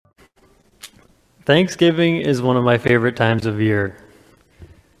Thanksgiving is one of my favorite times of year.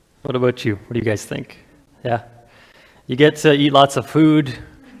 What about you? What do you guys think? Yeah? You get to eat lots of food.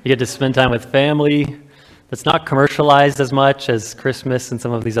 You get to spend time with family. It's not commercialized as much as Christmas and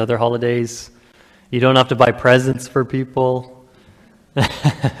some of these other holidays. You don't have to buy presents for people.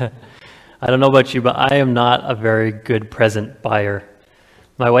 I don't know about you, but I am not a very good present buyer.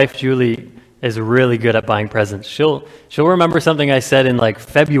 My wife, Julie, is really good at buying presents. She'll remember something I said in like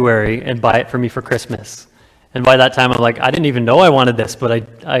February and buy it for me for Christmas. And by that time, I'm like, I didn't even know I wanted this, but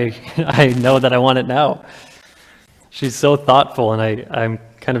I know that I want it now. She's so thoughtful, and I'm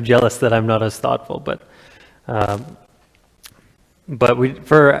kind of jealous that I'm not as thoughtful. But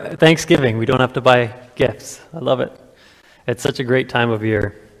for Thanksgiving, we don't have to buy gifts. I love it. It's such a great time of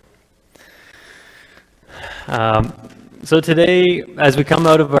year. So today, as we come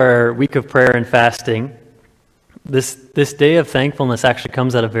out of our week of prayer and fasting, this day of thankfulness actually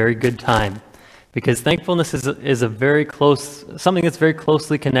comes at a very good time, because thankfulness is something that's very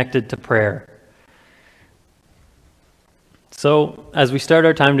closely connected to prayer. So as we start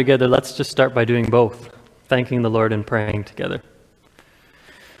our time together, let's just start by doing both, thanking the Lord and praying together.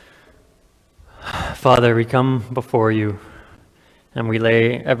 Father, we come before you and we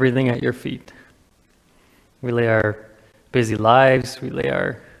lay everything at your feet. We lay our busy lives, we lay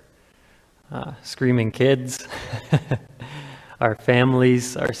our screaming kids, our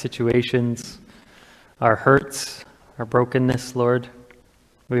families, our situations, our hurts, our brokenness, Lord.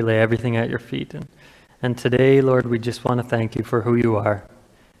 We lay everything at your feet. And today, Lord, we just want to thank you for who you are.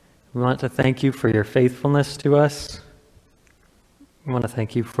 We want to thank you for your faithfulness to us. We want to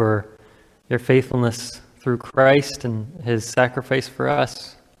thank you for your faithfulness through Christ and his sacrifice for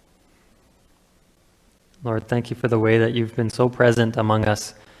us. Lord, thank you for the way that you've been so present among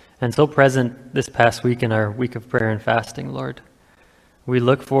us and so present this past week in our week of prayer and fasting, Lord. We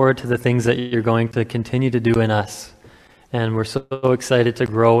look forward to the things that you're going to continue to do in us, and we're so excited to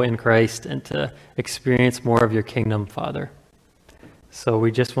grow in Christ and to experience more of your kingdom, Father. So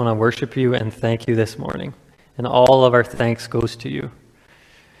we just want to worship you and thank you this morning, and all of our thanks goes to you.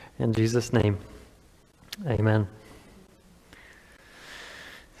 In Jesus' name, amen.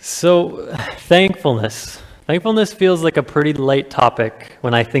 So, thankfulness. Thankfulness feels like a pretty light topic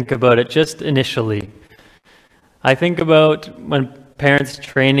when I think about it just initially. I think about when parents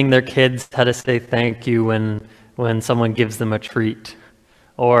training their kids how to say thank you when someone gives them a treat.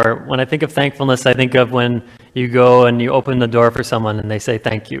 Or when I think of thankfulness, I think of when you go and you open the door for someone and they say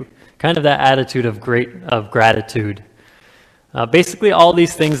thank you. Kind of that attitude of gratitude. Basically all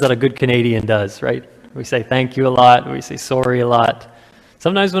these things that a good Canadian does, right? We say thank you a lot, we say sorry a lot.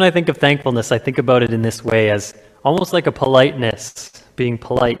 Sometimes when I think of thankfulness, I think about it in this way, as almost like a politeness, being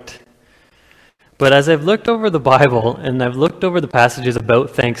polite. But as I've looked over the Bible and I've looked over the passages about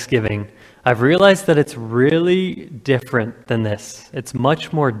Thanksgiving, I've realized that it's really different than this. It's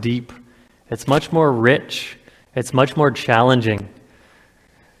much more deep. It's much more rich. It's much more challenging.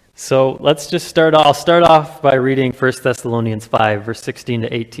 So let's just start off. I'll start off by reading 1 Thessalonians 5, verse 16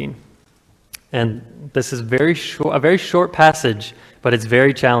 to 18. And this is a very short passage, but it's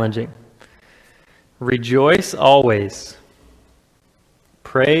very challenging. Rejoice always.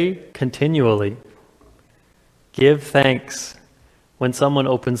 Pray continually. Give thanks when someone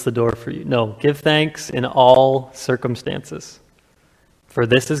opens the door for you. No, give thanks in all circumstances. For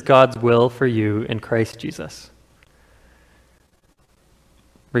this is God's will for you in Christ Jesus.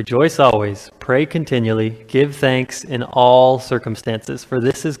 Rejoice always, pray continually, give thanks in all circumstances, for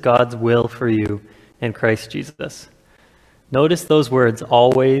this is God's will for you in Christ Jesus. Notice those words,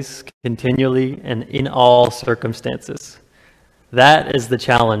 always, continually, and in all circumstances. That is the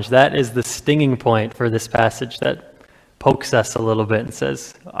challenge. That is the stinging point for this passage that pokes us a little bit and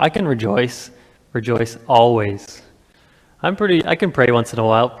says, I can rejoice always. I can pray once in a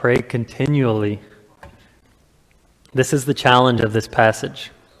while, pray continually. This is the challenge of this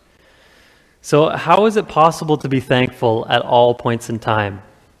passage. So how is it possible to be thankful at all points in time?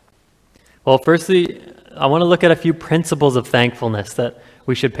 Well, firstly, I want to look at a few principles of thankfulness that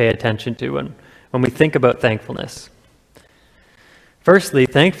we should pay attention to when we think about thankfulness. Firstly,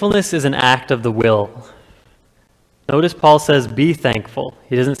 thankfulness is an act of the will. Notice Paul says, be thankful.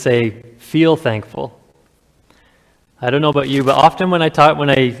 He doesn't say, feel thankful. I don't know about you, but often when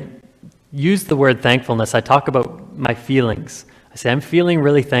I use the word thankfulness, I talk about my feelings. I say, I'm feeling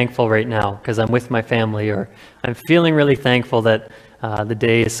really thankful right now because I'm with my family, or I'm feeling really thankful that the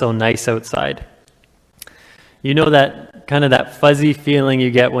day is so nice outside. You know that kind of that fuzzy feeling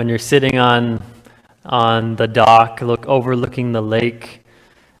you get when you're sitting on the dock, overlooking the lake.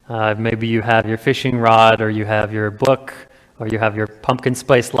 Maybe you have your fishing rod, or you have your book, or you have your pumpkin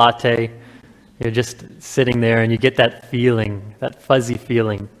spice latte. You're just sitting there and you get that feeling, that fuzzy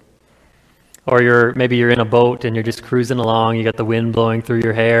feeling. Or maybe you're in a boat and you're just cruising along, you got the wind blowing through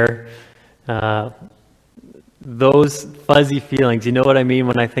your hair. Those fuzzy feelings, you know what I mean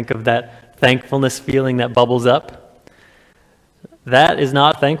when I think of that thankfulness feeling that bubbles up? That is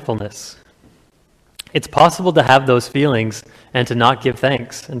not thankfulness. It's possible to have those feelings and to not give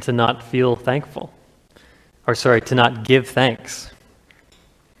thanks and to not feel thankful. To not give thanks.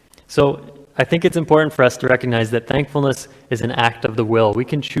 So I think it's important for us to recognize that thankfulness is an act of the will. We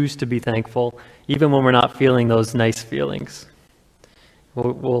can choose to be thankful even when we're not feeling those nice feelings.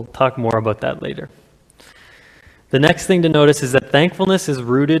 We'll talk more about that later. The next thing to notice is that thankfulness is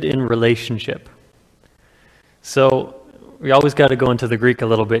rooted in relationship. So we always got to go into the Greek a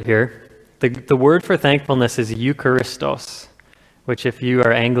little bit here. The word for thankfulness is Eucharistos, which if you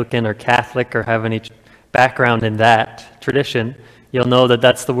are Anglican or Catholic or have any background in that tradition, you'll know that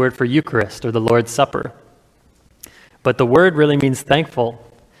that's the word for Eucharist or the Lord's Supper. But the word really means thankful.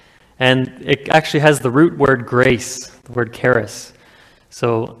 And it actually has the root word grace, the word charis.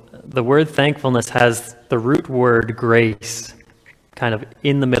 So the word thankfulness has the root word grace kind of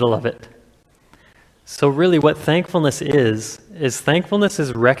in the middle of it. So really what thankfulness is thankfulness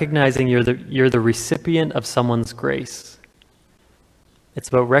is recognizing you're the recipient of someone's grace. It's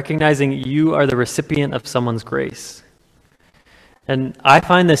about recognizing you are the recipient of someone's grace. And I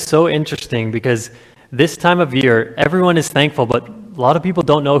find this so interesting because this time of year, everyone is thankful, but a lot of people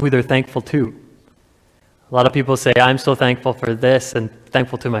don't know who they're thankful to. A lot of people say, I'm so thankful for this and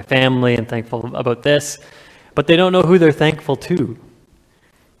thankful to my family and thankful about this, but they don't know who they're thankful to.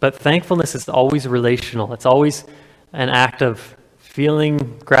 But thankfulness is always relational. It's always an act of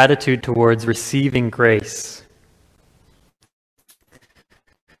feeling gratitude towards receiving grace.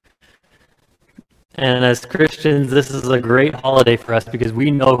 And as Christians, this is a great holiday for us because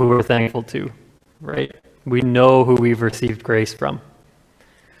we know who we're thankful to, right? We know who we've received grace from.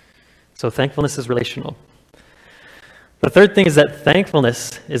 So thankfulness is relational. The third thing is that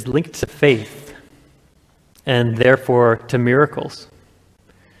thankfulness is linked to faith and therefore to miracles.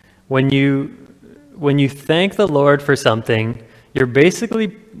 When you thank the Lord for something,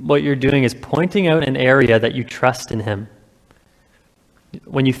 what you're doing is pointing out an area that you trust in Him.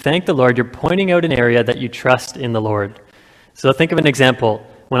 When you thank the Lord, you're pointing out an area that you trust in the Lord. So think of an example.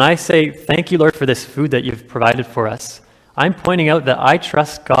 When I say, thank you, Lord, for this food that you've provided for us, I'm pointing out that I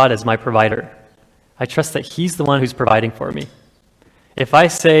trust God as my provider. I trust that He's the one who's providing for me. If I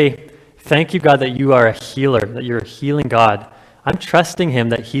say, thank you, God, that you are a healer, that you're a healing God, I'm trusting Him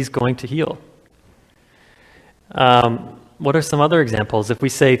that He's going to heal. What are some other examples? If we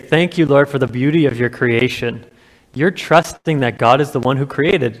say, thank you, Lord, for the beauty of your creation, you're trusting that God is the one who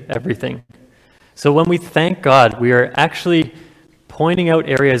created everything. So when we thank God, we are actually pointing out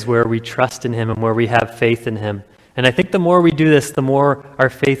areas where we trust in Him and where we have faith in Him. And I think the more we do this, the more our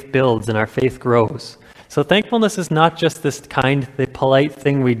faith builds and our faith grows. So thankfulness is not just this the polite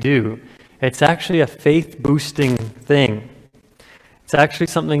thing we do. It's actually a faith-boosting thing. It's actually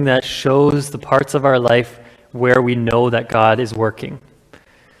something that shows the parts of our life where we know that God is working.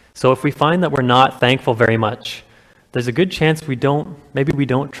 So if we find that we're not thankful very much, there's a good chance we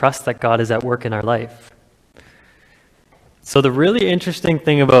don't trust that God is at work in our life. So the really interesting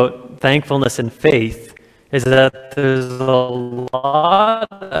thing about thankfulness and faith is that there's a lot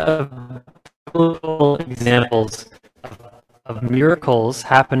of biblical examples of miracles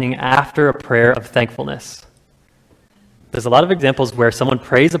happening after a prayer of thankfulness. There's a lot of examples where someone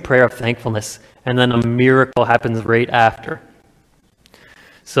prays a prayer of thankfulness and then a miracle happens right after.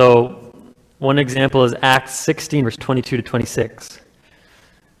 So one example is Acts 16, verse 22 to 26.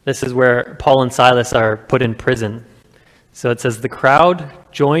 This is where Paul and Silas are put in prison. So it says, the crowd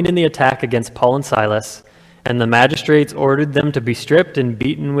joined in the attack against Paul and Silas, and the magistrates ordered them to be stripped and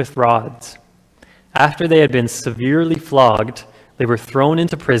beaten with rods. After they had been severely flogged, they were thrown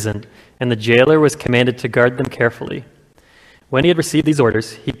into prison, and the jailer was commanded to guard them carefully. When he had received these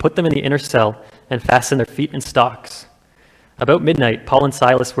orders, he put them in the inner cell and fastened their feet in stocks. About midnight, Paul and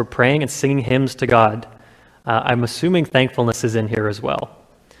Silas were praying and singing hymns to God. I'm assuming thankfulness is in here as well.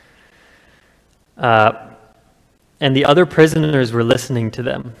 And the other prisoners were listening to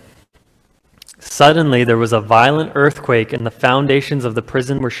them. Suddenly, there was a violent earthquake, and the foundations of the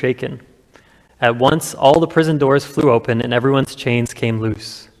prison were shaken. At once, all the prison doors flew open, and everyone's chains came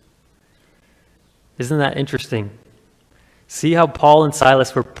loose. Isn't that interesting? See how Paul and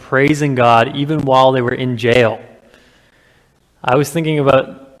Silas were praising God even while they were in jail. I was thinking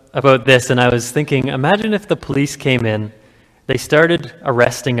about this, and I was thinking, imagine if the police came in, they started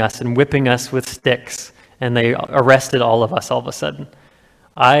arresting us and whipping us with sticks, and they arrested all of us all of a sudden.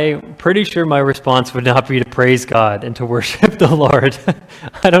 I'm pretty sure my response would not be to praise God and to worship the Lord.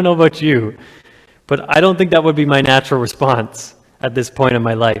 I don't know about you, but I don't think that would be my natural response at this point in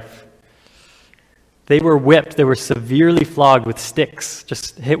my life. They were whipped. They were severely flogged with sticks,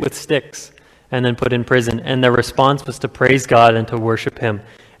 just hit with sticks, and then put in prison. And their response was to praise God and to worship Him.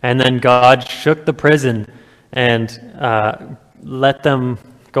 And then God shook the prison and let them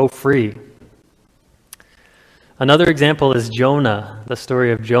go free. Another example is Jonah, the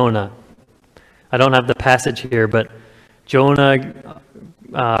story of Jonah. I don't have the passage here, but Jonah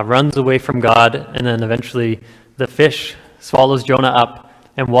runs away from God, and then eventually the fish swallows Jonah up.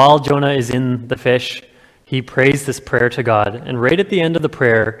 And while Jonah is in the fish, he prays this prayer to God. And right at the end of the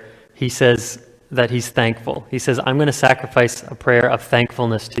prayer, he says that he's thankful. He says, I'm going to sacrifice a prayer of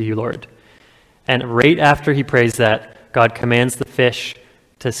thankfulness to you, Lord. And right after he prays that, God commands the fish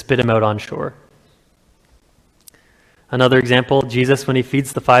to spit him out on shore. Another example, Jesus, when he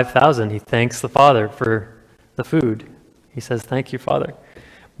feeds the 5,000, he thanks the Father for the food. He says, thank you, Father.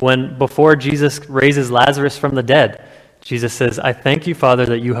 Before Jesus raises Lazarus from the dead, Jesus says, I thank you, Father,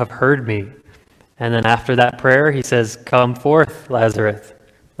 that you have heard me. And then after that prayer, he says, come forth, Lazarus.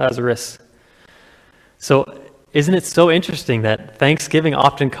 So isn't it so interesting that Thanksgiving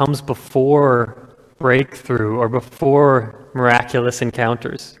often comes before breakthrough or before miraculous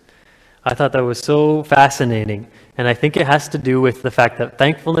encounters? I thought that was so fascinating. And I think it has to do with the fact that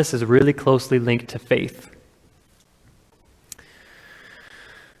thankfulness is really closely linked to faith.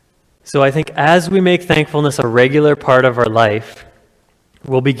 So I think as we make thankfulness a regular part of our life,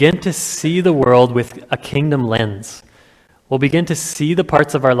 we'll begin to see the world with a kingdom lens. We'll begin to see the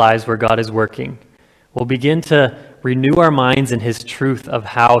parts of our lives where God is working. We'll begin to renew our minds in His truth of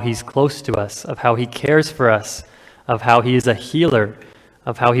how He's close to us, of how He cares for us, of how He is a healer,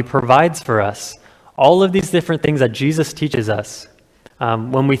 of how He provides for us. All of these different things that Jesus teaches us.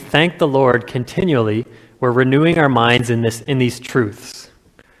 When we thank the Lord continually, we're renewing our minds in these truths.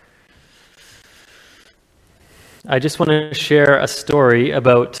 I just want to share a story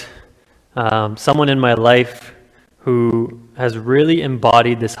about someone in my life who has really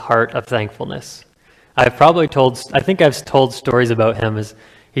embodied this heart of thankfulness. I think I've told stories about him as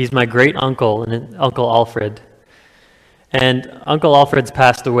he's my great uncle, and Uncle Alfred. And Uncle Alfred's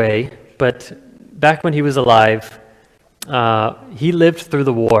passed away, but back when he was alive, he lived through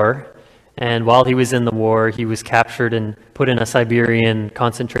the war, and while he was in the war, he was captured and put in a Siberian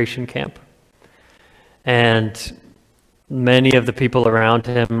concentration camp. And many of the people around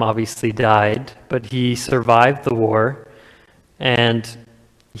him obviously died, but he survived the war, and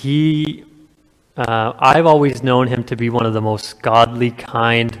I've always known him to be one of the most godly,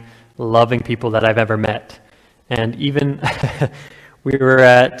 kind, loving people that I've ever met. And even we were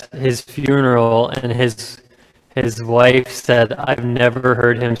at his funeral, and his wife said, I've never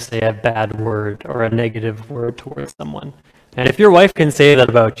heard him say a bad word or a negative word towards someone. And if your wife can say that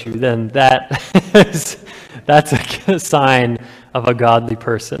about you, then that's a sign of a godly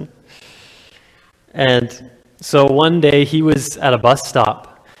person. And so one day he was at a bus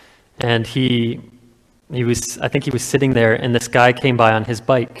stop, and I think he was sitting there, and this guy came by on his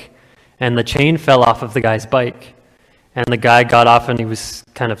bike, and the chain fell off of the guy's bike. And the guy got off, and he was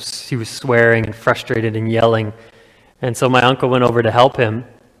swearing and frustrated and yelling. And so my uncle went over to help him,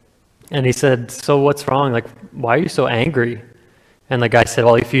 and he said, so what's wrong? Like, why are you so angry? And the guy said,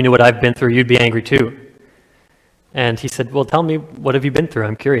 well, if you knew what I've been through, you'd be angry too. And he said, well, tell me, what have you been through?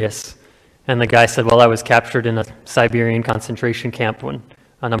 I'm curious. And the guy said, well, I was captured in a Siberian concentration camp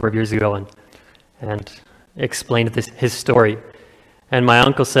a number of years ago, and explained his story. And my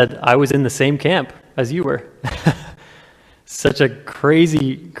uncle said, I was in the same camp as you were. Such a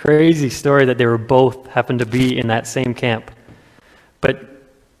crazy, crazy story that they were both happened to be in that same camp.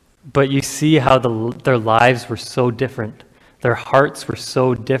 But you see how their lives were so different. Their hearts were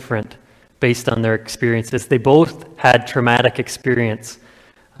so different based on their experiences. They both had traumatic experience,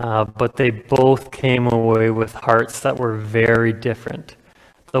 but they both came away with hearts that were very different.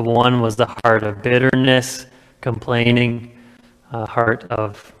 The one was the heart of bitterness, complaining, a heart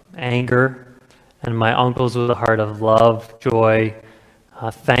of anger, and my uncle's was a heart of love, joy,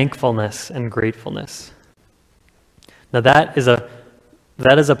 thankfulness, and gratefulness. Now that is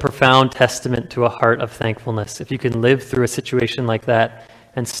a profound testament to a heart of thankfulness, if you can live through a situation like that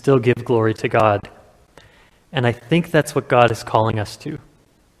and still give glory to God. And I think that's what God is calling us to.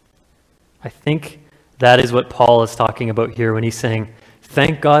 I think that is what Paul is talking about here when he's saying,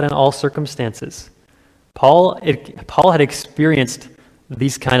 thank God in all circumstances. Paul had experienced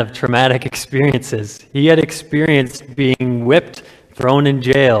these kind of traumatic experiences. He had experienced being whipped, thrown in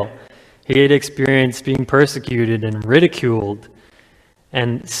jail. He had experienced being persecuted and ridiculed.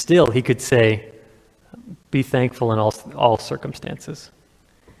 And still he could say, be thankful in all circumstances.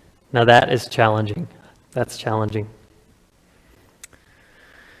 Now that is challenging. That's challenging.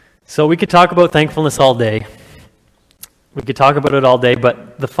 So we could talk about thankfulness all day. We could talk about it all day,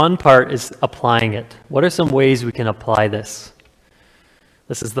 but the fun part is applying it. What are some ways we can apply this?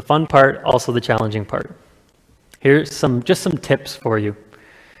 This is the fun part, also the challenging part. Here's some tips for you.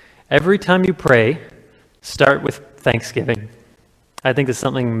 Every time you pray, start with thanksgiving. I think it's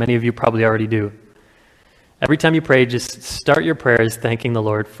something many of you probably already do. Every time you pray, just start your prayers thanking the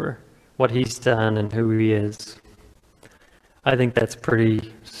Lord for what He's done and who He is. I think that's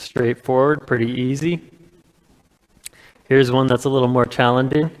pretty straightforward, pretty easy. Here's one that's a little more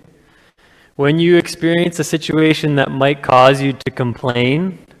challenging. When you experience a situation that might cause you to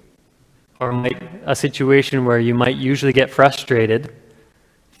complain, or a situation where you might usually get frustrated,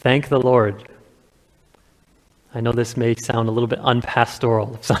 thank the Lord. I know this may sound a little bit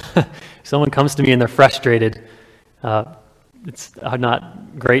unpastoral. If someone comes to me and they're frustrated, it's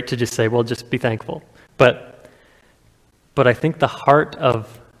not great to just say, well, just be thankful. But I think the heart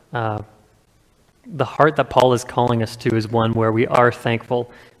that Paul is calling us to is one where we are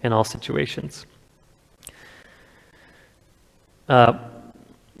thankful in all situations.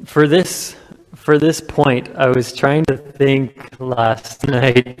 For this point, I was trying to think last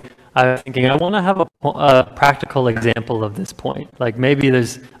night. I was thinking I want to have a practical example of this point. Like maybe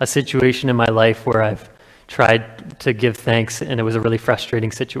there's a situation in my life where I've tried to give thanks and it was a really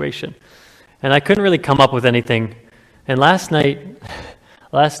frustrating situation. And I couldn't really come up with anything. And last night,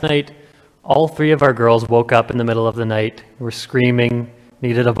 all three of our girls woke up in the middle of the night, were screaming,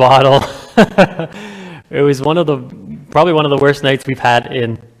 needed a bottle. It was probably one of the worst nights we've had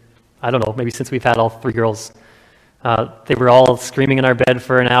in, I don't know, maybe since we've had all three girls. They were all screaming in our bed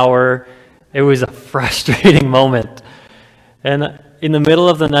for an hour. It was a frustrating moment. And in the middle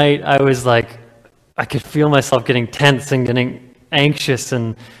of the night, I was like, I could feel myself getting tense and getting anxious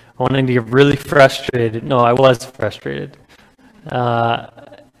and wanting to get really frustrated. No, I was frustrated.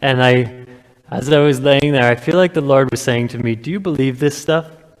 And as I was laying there, I feel like the Lord was saying to me, do you believe this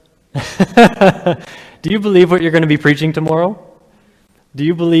stuff? Do you believe what you're going to be preaching tomorrow? Do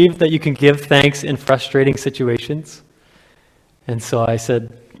you believe that you can give thanks in frustrating situations? And so I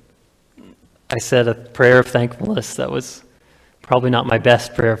said a prayer of thankfulness that was probably not my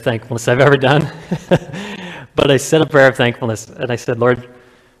best prayer of thankfulness I've ever done. But I said a prayer of thankfulness, and I said, Lord,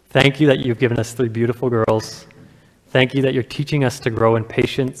 thank you that you've given us three beautiful girls. Thank you that you're teaching us to grow in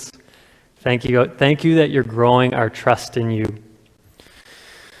patience. Thank you that you're growing our trust in you.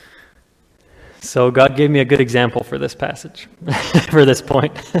 So God gave me a good example for this passage, for this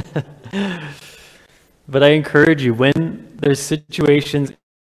point. But I encourage you, when there's situations,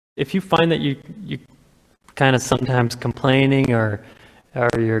 if you find that you kind of sometimes complaining or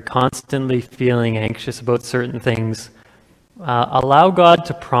you're constantly feeling anxious about certain things, allow God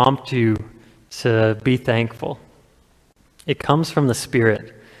to prompt you to be thankful. It comes from the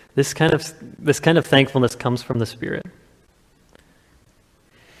Spirit. This kind of thankfulness comes from the Spirit.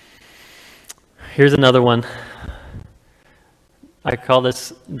 Here's another one. I call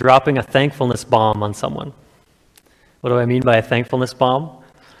this dropping a thankfulness bomb on someone. What do I mean by a thankfulness bomb?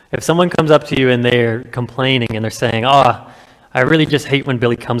 If someone comes up to you and they're complaining and they're saying, I really just hate when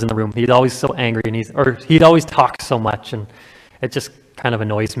Billy comes in the room. He's always so angry and he'd always talk so much and it just kind of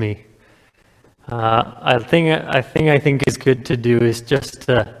annoys me. I think is good to do is just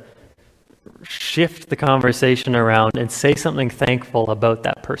to shift the conversation around and say something thankful about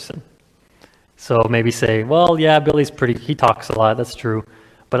that person. So maybe say, well, yeah, Billy's he talks a lot, that's true.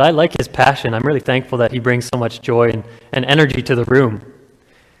 But I like his passion. I'm really thankful that he brings so much joy and energy to the room.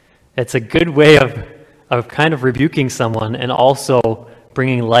 It's a good way of kind of rebuking someone and also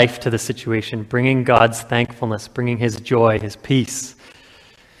bringing life to the situation, bringing God's thankfulness, bringing His joy, His peace.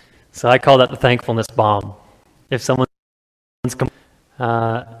 So I call that the thankfulness bomb. If someone's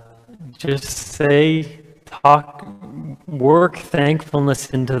just work thankfulness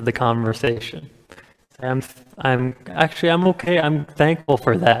into the conversation. I'm okay. I'm thankful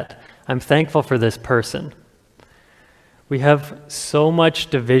for that. I'm thankful for this person. We have so much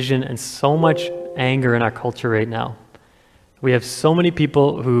division and so much anger in our culture right now. We have so many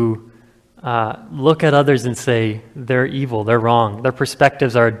people who look at others and say, they're evil, they're wrong. Their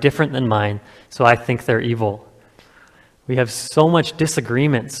perspectives are different than mine, so I think they're evil. We have so much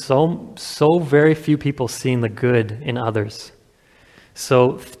disagreement, so very few people seeing the good in others.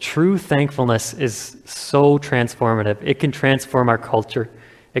 So true thankfulness is so transformative. It can transform our culture.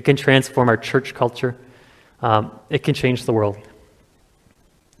 It can transform our church culture. It can change the world.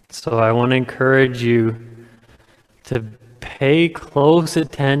 So I want to encourage you to pay close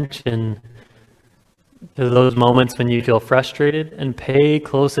attention to those moments when you feel frustrated, and pay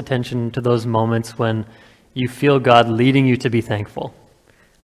close attention to those moments when you feel God leading you to be thankful.